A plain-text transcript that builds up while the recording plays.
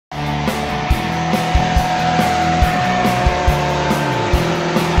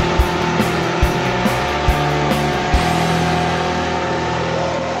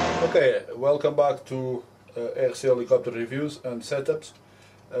Welcome back to RC helicopter reviews and setups.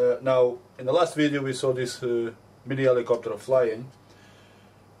 Now, in the last video we saw this mini helicopter flying,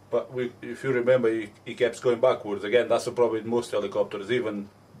 but if you remember, he kept going backwards. Again, that's the problem with most helicopters, even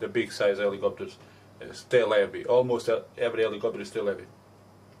the big size helicopters. It's tail heavy. Almost every helicopter is tail heavy.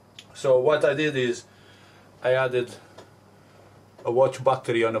 So what I did is I added a watch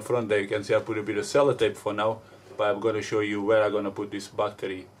battery on the front there. You can see I put a bit of sellotape for now, but I'm going to show you where I'm going to put this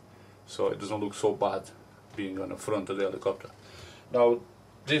battery so it doesn't look so bad being on the front of the helicopter. Now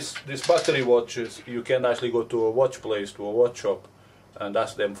this battery watches, you can actually go to a watch place, to a watch shop, and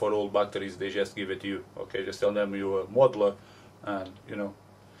ask them for old batteries. They just give it to you. Okay, just tell them you're a modeler, and you know,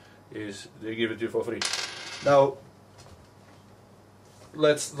 they give it to you for free. Now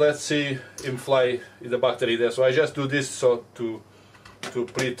let's see him fly in the battery there. So I just do this so to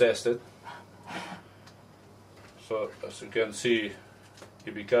pre-test it. So as you can see,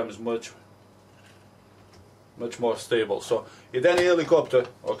 it becomes much more stable. So in any helicopter,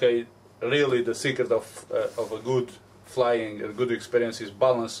 okay, really the secret of a good flying, a good experience is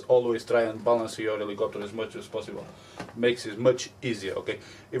balance. Always try and balance your helicopter as much as possible. Makes it much easier, okay?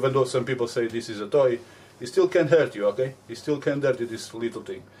 Even though some people say this is a toy, it still can hurt you, okay? It still can hurt you, this little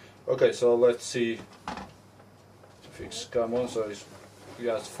thing. Okay, so let's see if it's come on. So it's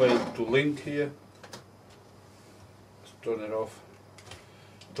just failed to link here. Let's turn it off.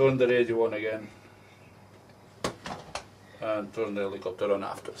 Turn the radio on again. And turn the helicopter on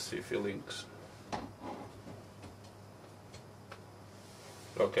after, see if it links.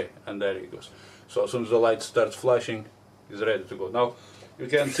 Okay, and there it goes. So as soon as the light starts flashing, it's ready to go. Now you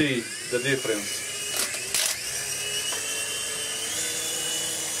can see the difference.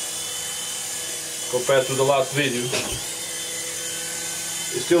 Compared to the last video,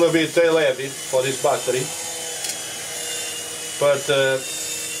 it's still a bit tail heavy for this battery, but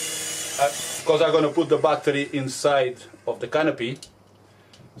because I'm going to put the battery inside of the canopy,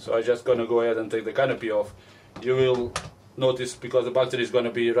 so I'm just going to go ahead and take the canopy off. You will notice, because the battery is going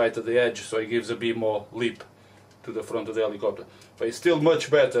to be right at the edge, so it gives a bit more leap to the front of the helicopter. But it's still much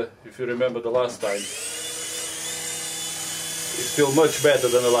better, if you remember the last time, it's still much better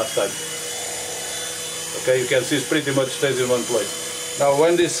than the last time. Okay, you can see it pretty much stays in one place. Now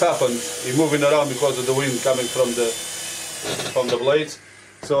when this happens, it's moving around because of the wind coming from the blades.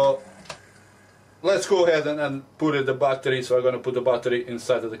 So let's go ahead and put the battery. So I'm going to put the battery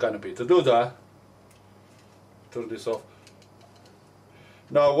inside of the canopy. To do that, turn this off.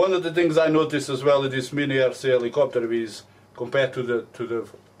 Now one of the things I noticed as well in this mini RC helicopter is, compared to the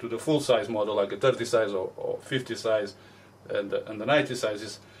full size model, like a 30 size or 50 size and the 90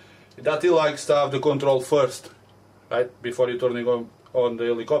 sizes, that he likes to have the control first, right, before you're turning on the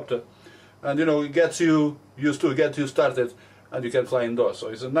helicopter, and you know, it gets you used to, it gets you started, and you can fly indoors. So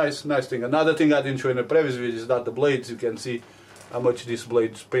it's a nice thing. Another thing I didn't show in the previous video is that the blades, you can see how much this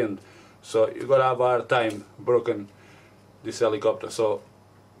blade spin. So you're gonna have a hard time broken this helicopter. So,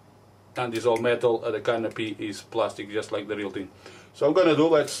 and it's all metal, and the canopy is plastic, just like the real thing. So I'm gonna do,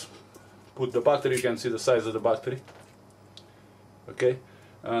 let's put the battery. You can see the size of the battery. Okay.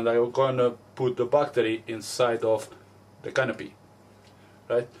 And I'm going to put the battery inside of the canopy,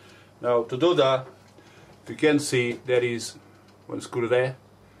 right? Now to do that, if you can see, there is one screw there,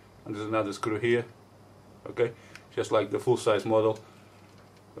 and there's another screw here, okay? Just like the full-size model,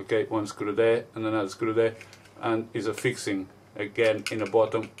 okay? One screw there, and another screw there, and is a fixing, again, in the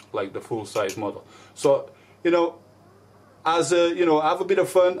bottom, like the full-size model. So, you know, as a, you know, have a bit of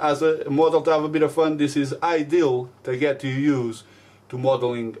fun, as a model to have a bit of fun, this is ideal to get to use to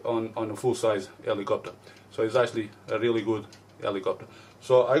modeling on a full-size helicopter. So it's actually a really good helicopter.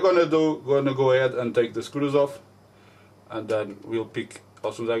 So I'm gonna go ahead and take the screws off, and then we'll pick,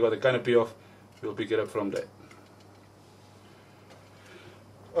 as soon as I got the canopy off, we'll pick it up from there.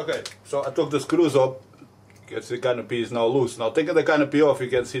 Okay, so I took the screws off. You can see the canopy is now loose. Now taking the canopy off, you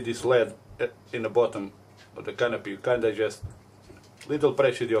can see this lead in the bottom of the canopy. You kinda just little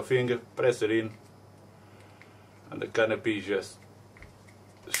pressure with your finger, press it in, and the canopy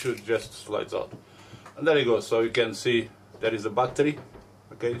should just slides out, and there it goes. So you can see there is a battery,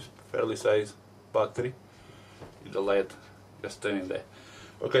 okay, fairly sized battery with the lead just standing there.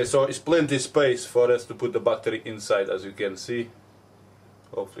 Okay, so it's plenty space for us to put the battery inside, as you can see.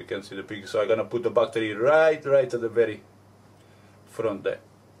 Hopefully you can see the picture. So I'm gonna put the battery right at the very front there,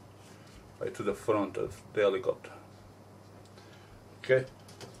 right to the front of the helicopter. Okay,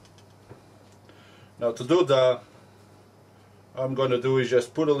 now to do that, I'm going to do is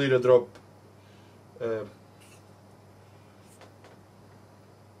just put a little drop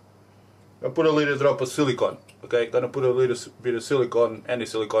I put a little drop of silicone. Okay, gonna put a little bit of silicone. Any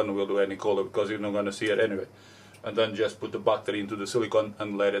silicone will do any color because you're not gonna see it anyway. And then just put the battery into the silicone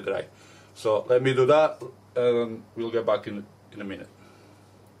and let it dry. So let me do that, and we'll get back in a minute.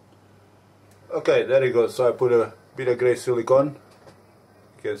 Okay, there you go. So I put a bit of grey silicone.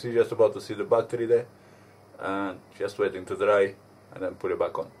 You can see, just about to see the battery there, and just waiting to dry, and then put it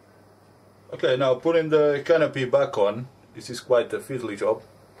back on. Okay, now putting the canopy back on. This is quite a fiddly job,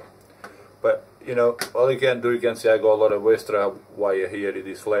 but you know, all you can do, you can see I got a lot of extra wire here. It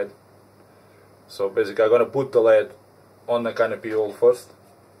is flat. So basically I'm going to put the LED on the canopy hole first,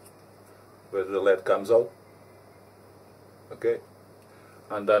 where the LED comes out, okay,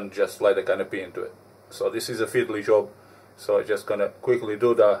 and then just slide the canopy into it. So this is a fiddly job, so I'm just going to quickly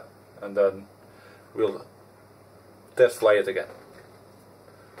do that, and then we'll test fly it again.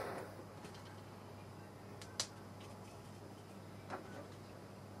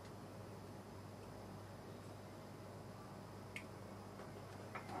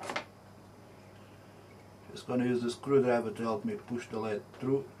 Just going to use the screwdriver to help me push the LED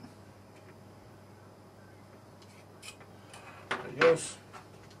through. There it goes.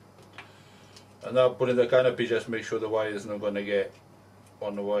 And now putting the canopy, just make sure the wire is not going to get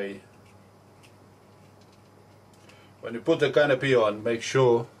on the way. When you put the canopy on, make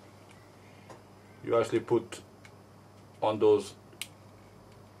sure you actually put on those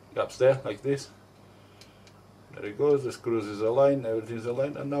gaps there, like this. There it goes, the screws is aligned, everything's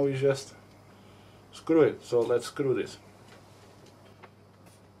aligned, and now we just screw it. So let's screw this.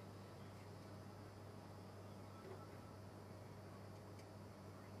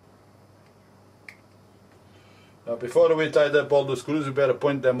 Now before we tighten up all the screws, we better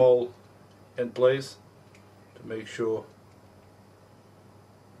point them all in place to make sure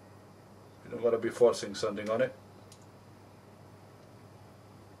you don't gotta be forcing something on it.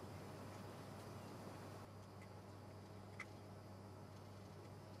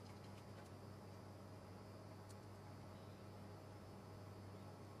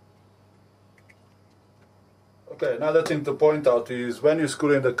 Okay, another thing to point out is when you're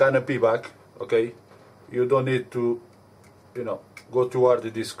screwing the canopy back, okay, you don't need to, you know, go too hard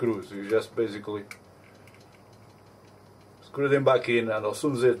with these screws. You just basically screw them back in, and as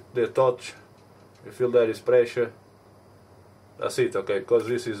soon as they touch, you feel there is pressure. That's it, okay, because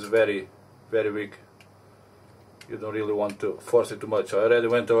this is very, very weak. You don't really want to force it too much. I already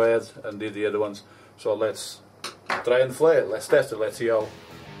went ahead and did the other ones, so let's try and fly it. Let's test it. Let's see how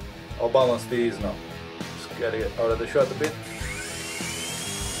balanced it is now. Get it out of the shot a bit.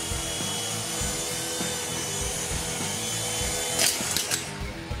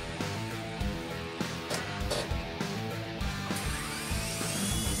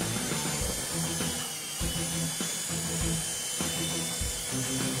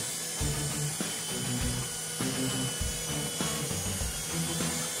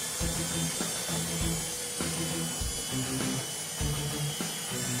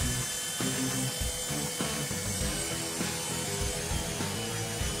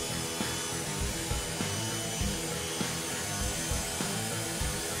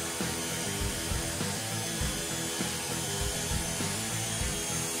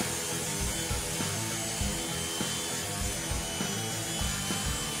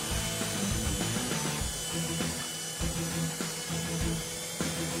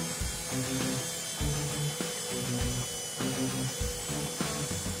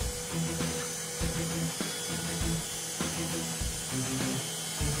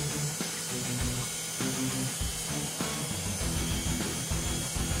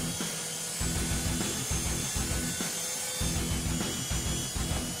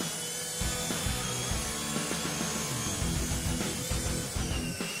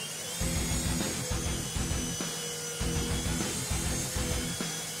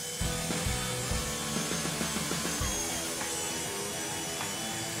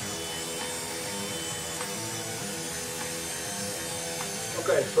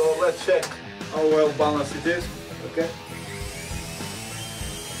 Okay, so let's check how well balanced it is. Okay.